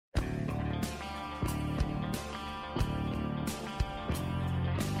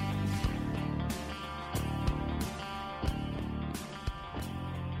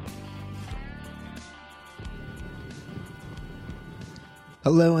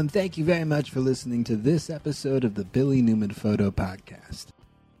Hello, and thank you very much for listening to this episode of the Billy Newman Photo Podcast.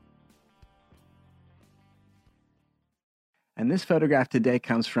 And this photograph today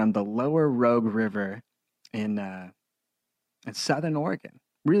comes from the Lower Rogue River in Southern Oregon.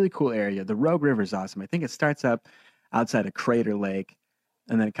 Really cool area. The Rogue River is awesome. I think it starts up outside of Crater Lake,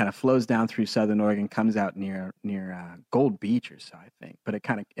 and then it kind of flows down through Southern Oregon, comes out near Gold Beach or so, I think. But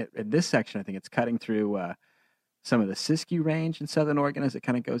at this section, I think it's cutting through some of the Siskiyou Range in Southern Oregon as it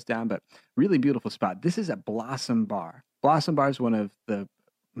kind of goes down. But really beautiful spot. This is at Blossom Bar. Blossom Bar is one of the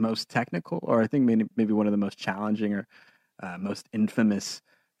most technical, or I think maybe one of the most challenging or most infamous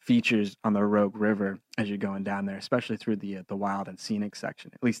features on the Rogue River as you're going down there, especially through the wild and scenic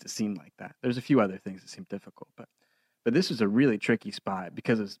section. At least it seemed like that. There's a few other things that seem difficult, but this was a really tricky spot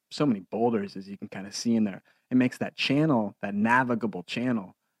because of so many boulders, as you can kind of see in there. It makes that channel, that navigable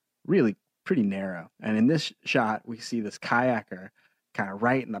channel, really pretty narrow. And in this shot, we see this kayaker kind of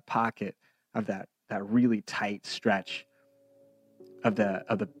right in the pocket of that really tight stretch of the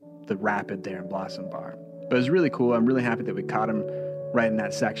rapid there in Blossom Bar. But it was really cool. I'm really happy that we caught him right in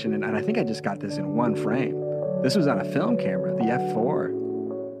that section. And I think I just got this in one frame. This was on a film camera, the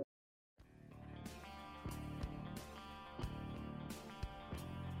F4.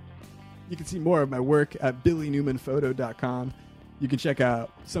 You can see more of my work at billynewmanphoto.com. You can check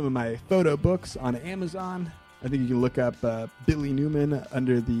out some of my photo books on Amazon. I think you can look up Billy Newman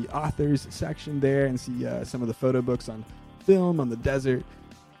under the authors section there and see some of the photo books on film, on the desert,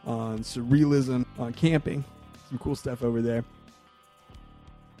 on surrealism, on camping. Some cool stuff over there.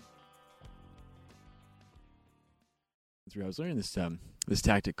 I was learning this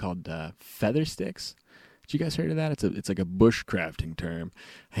tactic called feather sticks. You guys heard of that? It's like a bushcrafting term.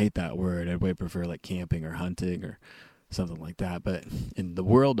 I hate that word. I'd way prefer like camping or hunting or something like that. But in the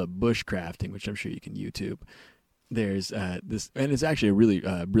world of bushcrafting, which I'm sure you can YouTube, there's this, and it's actually a really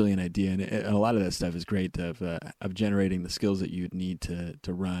brilliant idea, and a lot of that stuff is great of generating the skills that you'd need to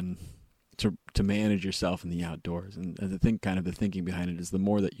run to manage yourself in the outdoors. And the thinking behind it is the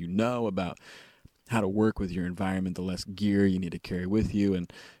more that you know about how to work with your environment, the less gear you need to carry with you,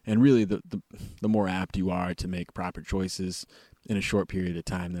 and really the more apt you are to make proper choices in a short period of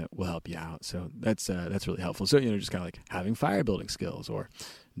time that will help you out. So that's really helpful. So, just kind of like having fire building skills, or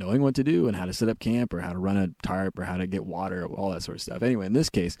knowing what to do and how to set up camp, or how to run a tarp, or how to get water, all that sort of stuff. Anyway, in this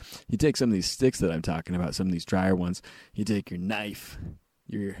case, you take some of these sticks that I'm talking about, some of these drier ones, you take your knife,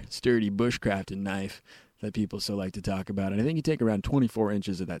 your sturdy bushcrafted knife that people so like to talk about. And I think you take around 24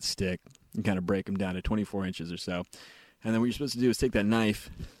 inches of that stick and kind of break them down to 24 inches or so. And then what you're supposed to do is take that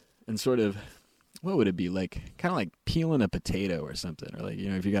knife and sort of, what would it be? Like, kind of like peeling a potato or something. Or like,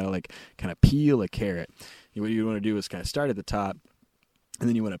 if you got to like kind of peel a carrot, what you want to do is kind of start at the top, and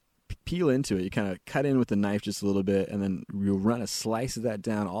then you want to peel into it. You kind of cut in with the knife just a little bit, and then you'll run a slice of that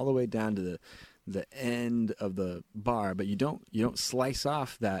down all the way down to the end of the bar, but you don't slice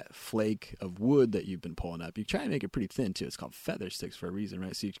off that flake of wood that you've been pulling up. You try and make it pretty thin too. It's called feather sticks for a reason,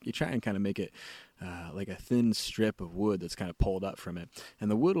 right? So you try and kind of make it like a thin strip of wood that's kind of pulled up from it, and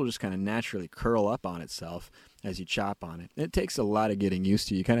the wood will just kind of naturally curl up on itself as you chop on it. It takes a lot of getting used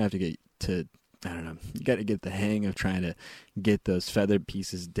to. You kind of have to get to, I don't know, you got to get the hang of trying to get those feathered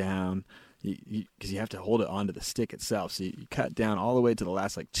pieces down, because you have to hold it onto the stick itself. So you cut down all the way to the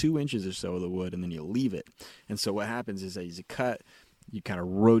last like 2 inches or so of the wood, and then you leave it. And so what happens is that as you cut, you kind of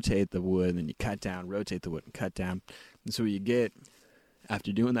rotate the wood, and then you cut down, rotate the wood, and cut down. And so what you get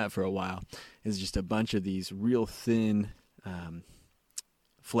after doing that for a while is just a bunch of these real thin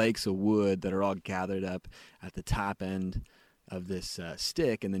flakes of wood that are all gathered up at the top end of this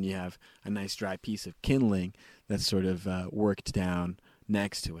stick, and then you have a nice dry piece of kindling that's sort of worked down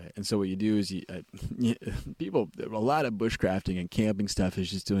next to it. And so what you do is a lot of bushcrafting and camping stuff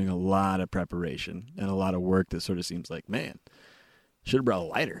is just doing a lot of preparation and a lot of work that sort of seems like, man, should have brought a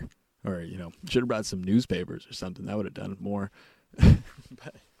lighter, or should have brought some newspapers or something. That would have done more.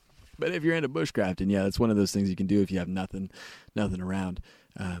 But if you're into bushcrafting, yeah, that's one of those things you can do if you have nothing around.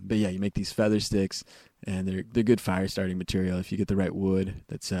 But yeah, you make these feather sticks, and they're good fire starting material. If you get the right wood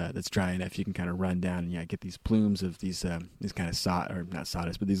that's dry enough, you can kind of run down and get these plumes of these kind of not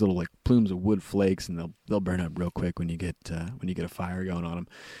sawdust, but these little like plumes of wood flakes, and they'll burn up real quick when you get a fire going on them.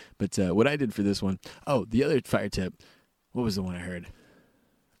 But what I did for this one, the other fire tip, what was the one I heard?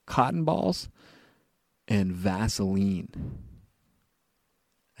 Cotton balls and Vaseline.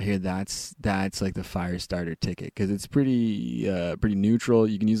 I hear that's like the fire starter ticket, because it's pretty neutral.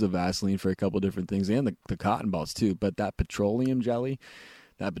 You can use the Vaseline for a couple different things, and the cotton balls too. But that petroleum jelly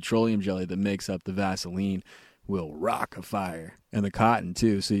that makes up the Vaseline will rock a fire, and the cotton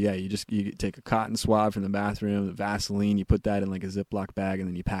too. So yeah, you take a cotton swab from the bathroom, the Vaseline, you put that in like a Ziploc bag, and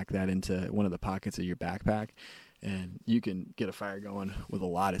then you pack that into one of the pockets of your backpack, and you can get a fire going with a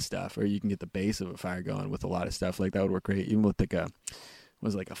lot of stuff, or you can get the base of a fire going with a lot of stuff. Like that would work great, even with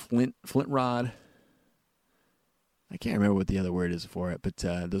like a flint rod. I can't remember what the other word is for it, but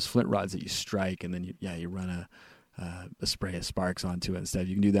those flint rods that you strike, and then you run a spray of sparks onto it instead.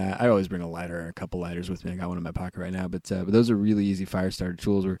 You can do that. I always bring a lighter or a couple lighters with me. I got one in my pocket right now, but those are really easy fire starter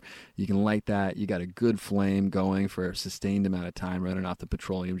tools where you can light that. You got a good flame going for a sustained amount of time running off the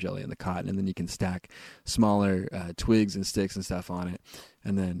petroleum jelly and the cotton, and then you can stack smaller twigs and sticks and stuff on it,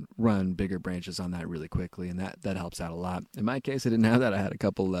 and then run bigger branches on that really quickly, and that helps out a lot. In my case, I didn't have that. I had a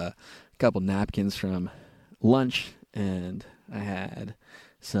couple napkins from lunch, and I had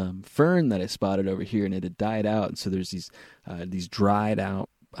some fern that I spotted over here, and it had died out. And so there's these dried out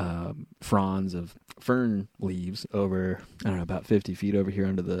fronds of fern leaves over, I don't know, about 50 feet over here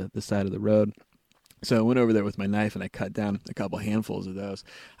under the side of the road. So I went over there with my knife and I cut down a couple handfuls of those.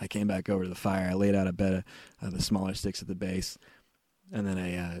 I came back over to the fire. I laid out a bed of the smaller sticks at the base, and then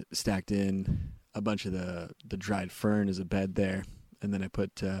I stacked in a bunch of the dried fern as a bed there. And then I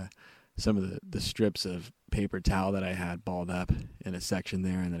put some of the strips of paper towel that I had balled up in a section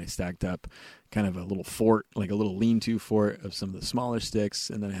there, and then I stacked up kind of a little fort, like a little lean-to fort of some of the smaller sticks,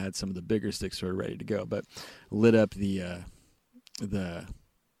 and then I had some of the bigger sticks sort of ready to go. But lit up the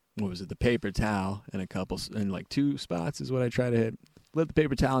paper towel in like 2 spots is what I try to hit. Lit the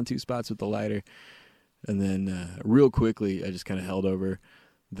paper towel in 2 spots with the lighter, and then real quickly I just kind of held over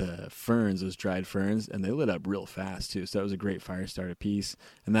the ferns, those dried ferns, and they lit up real fast too. So that was a great fire starter piece,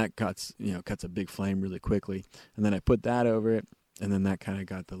 and that cuts a big flame really quickly. And then I put that over it, and then that kind of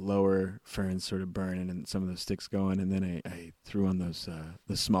got the lower ferns sort of burning and some of the sticks going. And then I threw on those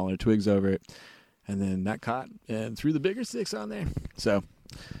the smaller twigs over it, and then that caught and threw the bigger sticks on there. So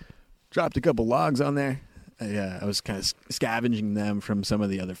dropped a couple logs on there. I was kind of scavenging them from some of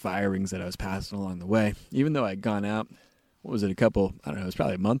the other fire rings that I was passing along the way, even though I'd gone out. What was it, it was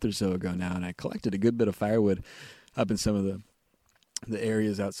probably a month or so ago now, and I collected a good bit of firewood up in some of the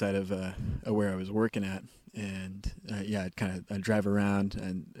areas outside of where I was working at. And I'd drive around,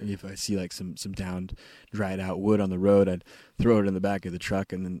 and if I see like some downed, dried out wood on the road, I'd throw it in the back of the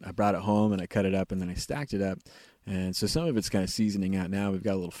truck, and then I brought it home and I cut it up, and then I stacked it up. And so some of it's kind of seasoning out now. We've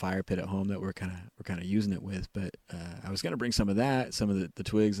got a little fire pit at home that we're kind of using it with. But I was going to bring some of that, some of the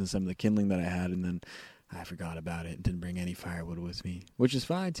twigs and some of the kindling that I had, and then I forgot about it and didn't bring any firewood with me, which is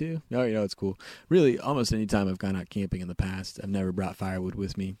fine too. No, it's cool. Really, almost any time I've gone out camping in the past, I've never brought firewood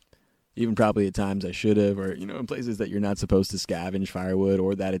with me. Even probably at times I should have, or, in places that you're not supposed to scavenge firewood,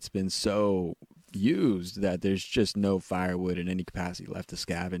 or that it's been so used that there's just no firewood in any capacity left to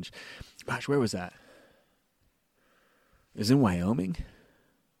scavenge. Gosh, where was that? It was in Wyoming.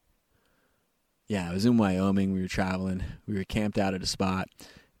 Yeah, it was in Wyoming. We were traveling. We were camped out at a spot.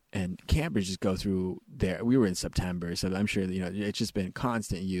 And campers just go through there. We were in September, so I'm sure that, it's just been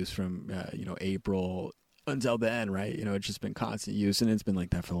constant use from, April until then, right? It's just been constant use, and it's been like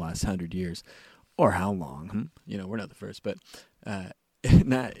that for the last 100 years. Or how long? We're not the first. But in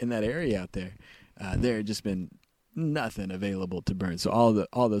that area out there, there had just been nothing available to burn. So all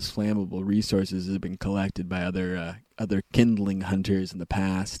those flammable resources have been collected by other kindling hunters in the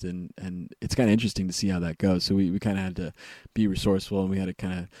past, and it's kind of interesting to see how that goes. So we kind of had to be resourceful, and we had to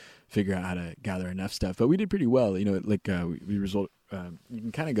kind of figure out how to gather enough stuff. But we did pretty well. We you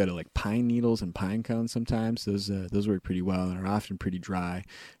can kind of go to like pine needles and pine cones sometimes. Those work pretty well and are often pretty dry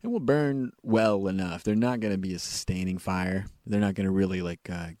and will burn well enough. They're not going to be a sustaining fire. They're not going to really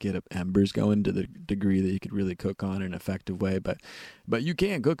get up embers going to the degree that you could really cook on in an effective way. But you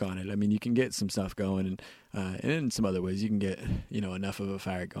can cook on it. I mean, you can get some stuff going, and in some other ways you can get enough of a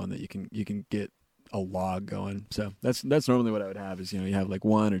fire going that you can get a log going. So that's normally what I would have is, you have like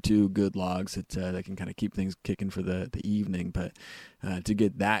 1 or 2 good logs that can kind of keep things kicking for the evening. But to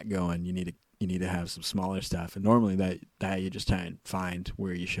get that going, you need to have some smaller stuff. And normally that you just try and find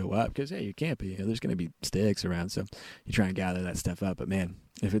where you show up, because hey, you can't be, there's going to be sticks around. So you try and gather that stuff up. But man,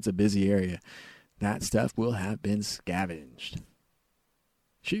 if it's a busy area, that stuff will have been scavenged.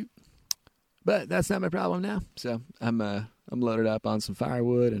 Shoot. But that's not my problem now. So I'm loaded up on some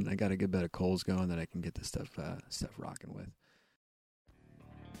firewood, and I got a good bit of coals going that I can get this stuff rocking with.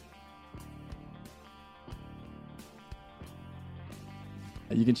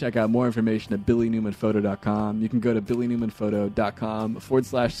 You can check out more information at billynewmanphoto.com. You can go to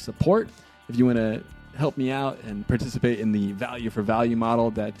billynewmanphoto.com/support if you want to help me out and participate in the value for value model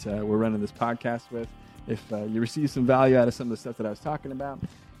that we're running this podcast with. If you receive some value out of some of the stuff that I was talking about,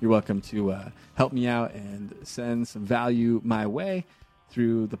 you're welcome to help me out and send some value my way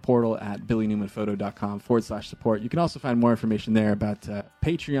through the portal at billynewmanphoto.com/support. You can also find more information there about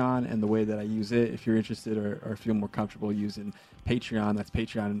Patreon and the way that I use it if you're interested or feel more comfortable using Patreon. That's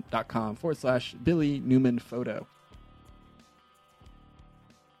patreon.com/BillyNewmanPhoto.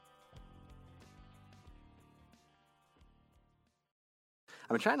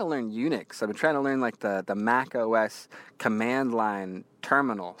 I've been trying to learn Unix. I've been trying to learn like the Mac OS command line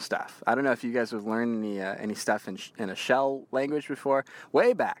terminal stuff. I don't know if you guys have learned any stuff in a shell language before.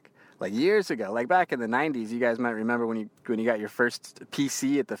 Way back, like years ago, like back in the 90s, you guys might remember when you got your first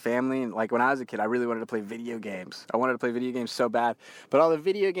PC at the family. And like when I was a kid, I really wanted to play video games. I wanted to play video games so bad. But all the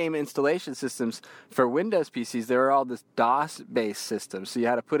video game installation systems for Windows PCs, they were all this DOS-based systems. So you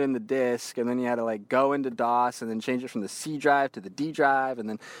had to put in the disk, and then you had to like go into DOS, and then change it from the C drive to the D drive, and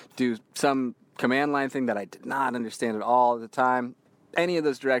then do some command line thing that I did not understand at all at the time. Any of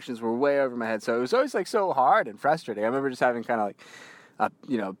those directions were way over my head. So it was always like so hard and frustrating. I remember just having kind of like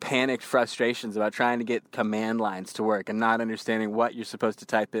panicked frustrations about trying to get command lines to work and not understanding what you're supposed to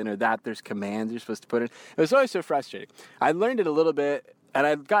type in or that there's commands you're supposed to put in. It was always so frustrating. I learned it a little bit, and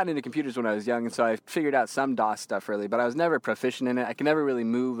I'd gotten into computers when I was young, and so I figured out some DOS stuff early, but I was never proficient in it. I could never really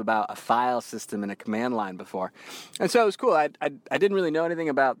move about a file system in a command line before. And so it was cool. I didn't really know anything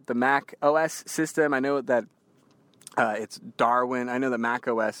about the Mac OS system. I know that it's Darwin. I know that Mac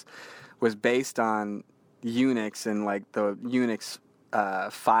OS was based on Unix and like the Unix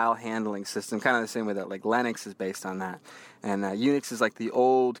file handling system, kind of the same way that like Linux is based on that. And Unix is like the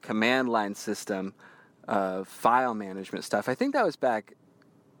old command line system of file management stuff. I think that was back.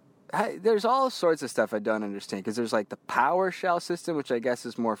 There's all sorts of stuff I don't understand, because there's like the PowerShell system, which I guess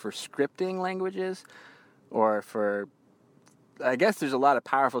is more for scripting languages, or for, I guess there's a lot of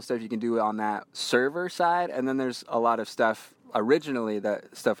powerful stuff you can do on that server side, and then there's a lot of stuff originally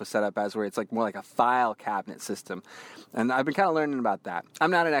that stuff was set up as where it's like more like a file cabinet system. And I've been kind of learning about that.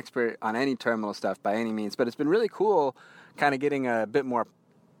 I'm not an expert on any terminal stuff by any means, but it's been really cool kind of getting a bit more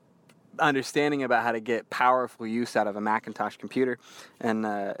understanding about how to get powerful use out of a Macintosh computer. And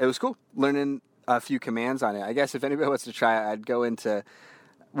it was cool learning a few commands on it. I guess if anybody wants to try it, I'd go into,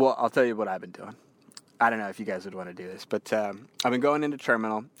 well, I'll tell you what I've been doing. I don't know if you guys would want to do this, but I've been going into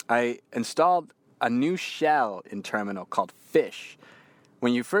Terminal. I installed a new shell in Terminal called Fish.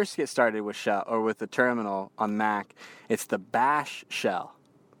 When you first get started with shell or with the terminal on Mac, it's the Bash shell.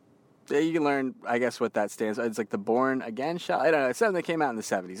 You can learn, I guess, what that stands for. It's like the Born Again shell. I don't know. It's something that came out in the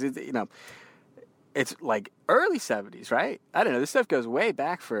 70s. It's like early 70s, right? I don't know. This stuff goes way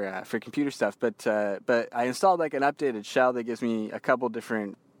back for computer stuff. But I installed like an updated shell that gives me a couple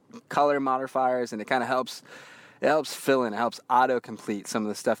different color modifiers, and it kind of helps. It helps fill in, it helps autocomplete some of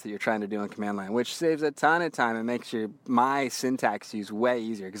the stuff that you're trying to do in command line, which saves a ton of time and makes my syntax use way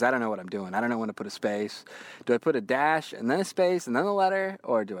easier, because I don't know what I'm doing. I don't know when to put a space. Do I put a dash and then a space and then a letter,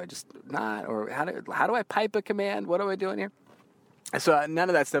 or do I just not? Or how do I pipe a command? What am I doing here? So none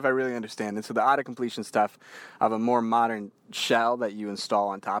of that stuff I really understand. And so the autocompletion stuff of a more modern shell that you install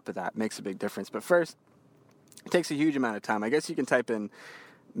on top of that makes a big difference. But first, it takes a huge amount of time. I guess you can type in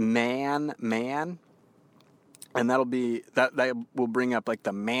man, and that will bring up like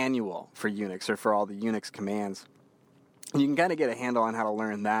the manual for Unix or for all the Unix commands. You can kind of get a handle on how to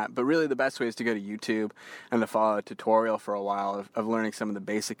learn that, but really the best way is to go to YouTube and to follow a tutorial for a while of learning some of the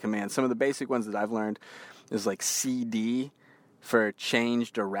basic commands. Some of the basic ones that I've learned is like CD for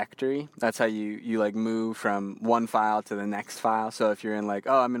change directory. That's how you like move from one file to the next file. So if you're in like,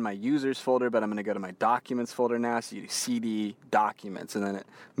 I'm in my users folder, but I'm going to go to my documents folder now. So you do CD documents, and then it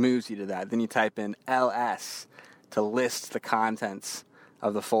moves you to that. Then you type in ls to list the contents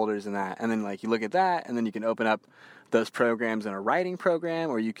of the folders in that. And then like you look at that, and then you can open up those programs in a writing program,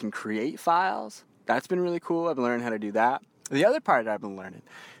 or you can create files. That's been really cool. I've learned how to do that. The other part I've been learning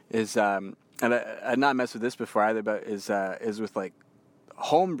is, and I'd not messed with this before either, but is with like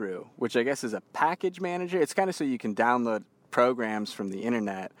Homebrew, which I guess is a package manager. It's kind of so you can download programs from the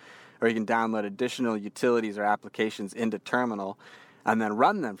internet, or you can download additional utilities or applications into Terminal and then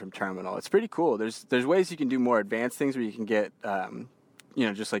run them from Terminal. It's pretty cool. There's ways you can do more advanced things where you can get,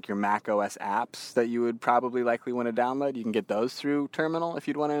 just like your Mac OS apps that you would probably likely want to download. You can get those through Terminal if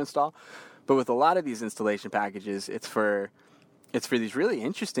you'd want to install. But with a lot of these installation packages, it's for these really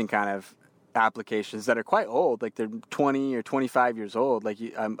interesting kind of applications that are quite old, like they're 20 or 25 years old. Like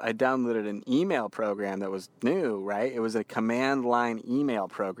I downloaded an email program that was new, right? It was a command line email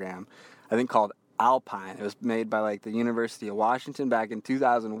program, I think called Alpine. It was made by like the University of Washington back in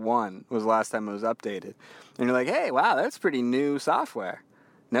 2001 was the last time it was updated. And you're like, hey, wow, that's pretty new software.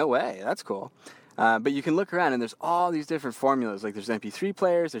 No way, that's cool. But you can look around and there's all these different formulas. Like there's MP3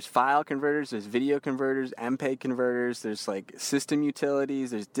 players, there's file converters, there's video converters, MPEG converters, there's like system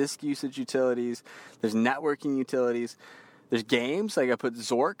utilities, there's disk usage utilities, there's networking utilities. There's games, like I put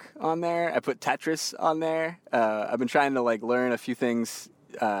Zork on there, I put Tetris on there. I've been trying to like learn a few things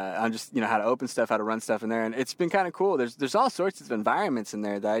on just, how to open stuff, how to run stuff in there, and it's been kind of cool. There's all sorts of environments in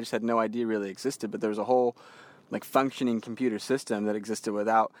there that I just had no idea really existed, but there was a whole like functioning computer system that existed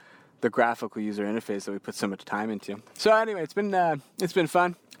without the graphical user interface that we put so much time into. So anyway, it's been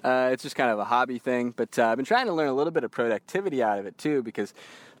fun. It's just kind of a hobby thing, but I've been trying to learn a little bit of productivity out of it too, because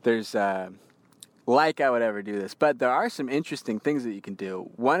there's like I would ever do this, but there are some interesting things that you can do.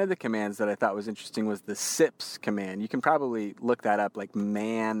 One of the commands that I thought was interesting was the sips command. You can probably look that up, like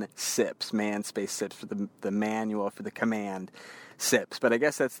man sips, man space sips for the manual for the command sips. But I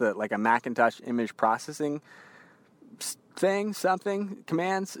guess that's like a Macintosh image processing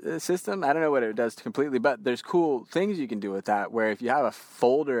commands system. I don't know what it does completely, but there's cool things you can do with that, where if you have a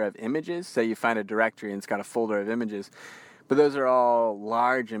folder of images, say you find a directory and it's got a folder of images, but those are all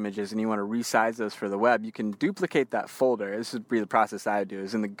large images and you want to resize those for the web, you can duplicate that folder. This would be the process I would do.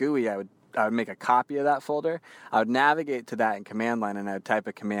 Is in the GUI, I would make a copy of that folder. I would navigate to that in command line, and I would type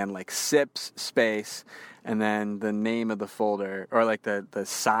a command like sips space and then the name of the folder, or like the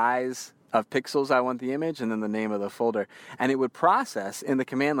size of pixels I want the image, and then the name of the folder. And it would process, in the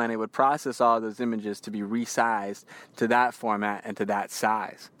command line, it would process all of those images to be resized to that format and to that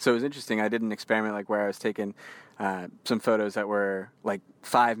size. So it was interesting. I did an experiment like where I was taking some photos that were like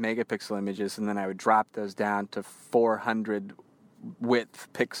 5 megapixel images, and then I would drop those down to 400 width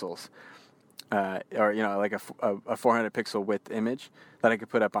pixels. Or like a 400 pixel width image that I could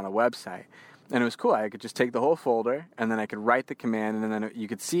put up on a website. And it was cool. I could just take the whole folder, and then I could write the command, and then you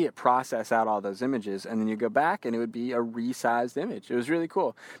could see it process out all those images, and then you go back, and it would be a resized image. It was really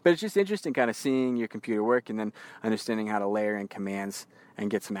cool. But it's just interesting kind of seeing your computer work and then understanding how to layer in commands and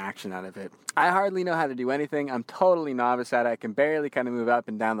get some action out of it. I hardly know how to do anything. I'm totally novice at it. I can barely kind of move up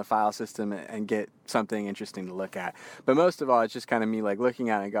and down the file system and get something interesting to look at. But most of all, it's just kind of me like looking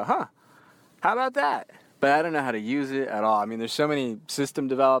at it and go, how about that? But I don't know how to use it at all. I mean, there's so many system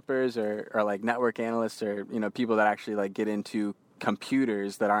developers or like network analysts or, people that actually like get into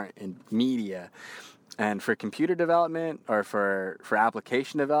computers that aren't in media. And for computer development or for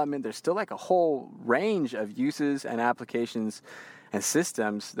application development, there's still like a whole range of uses and applications and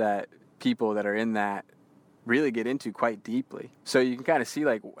systems that people that are in that really get into quite deeply. So you can kind of see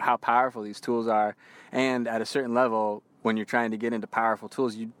like how powerful these tools are. And at a certain level, when you're trying to get into powerful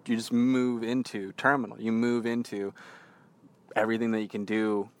tools, you just move into terminal. You move into everything that you can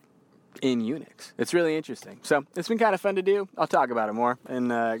do in Unix. It's really interesting. So it's been kind of fun to do. I'll talk about it more in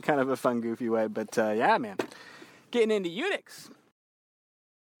kind of a fun, goofy way. But yeah, man, getting into Unix.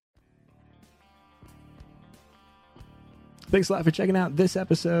 Thanks a lot for checking out this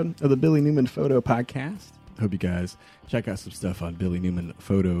episode of the Billy Newman Photo Podcast. Hope you guys check out some stuff on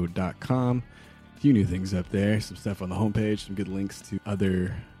billynewmanphoto.com. A few new things up there, some stuff on the homepage, some good links to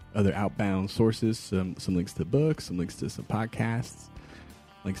other outbound sources, some links to books, some links to some podcasts,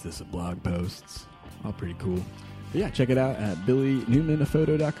 links to some blog posts. All pretty cool. But yeah, check it out at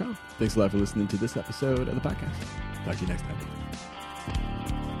billynewmanphoto.com. Thanks a lot for listening to this episode of the podcast. Talk to you next time.